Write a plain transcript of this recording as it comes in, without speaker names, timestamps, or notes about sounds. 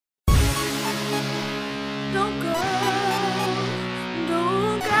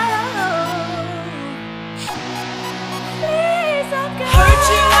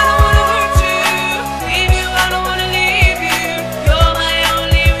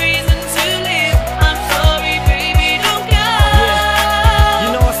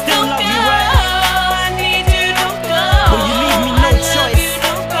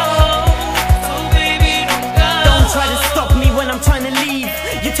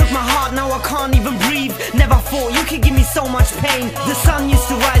I can't even breathe. Never thought you could give me so much pain. The sun used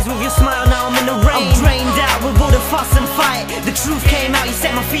to rise with your smile, now I'm in the rain. I'm drained out with all the fuss and fight. The truth came out, you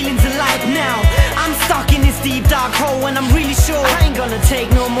set my feelings alight. Now I'm stuck in this deep dark hole, and I'm really sure I ain't gonna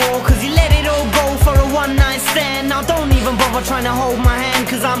take no more. Cause you let it all go for a one night stand. Now don't even bother trying to hold my hand,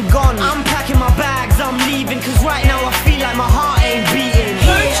 cause I'm gone. I'm packing my bags, I'm leaving. Cause right now I feel like my heart ain't beating.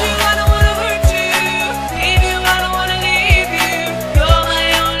 Hurt you, I don't wanna hurt you. Leave you, I don't wanna leave you. You're my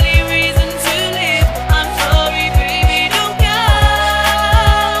only reason to live. I'm sorry, baby, don't go.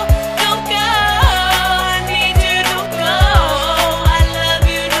 Don't go. I need you, don't go. I love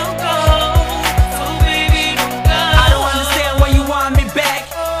you, don't go. So baby, don't go. I don't understand why you want me back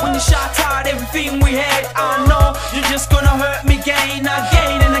when you shot out everything we had.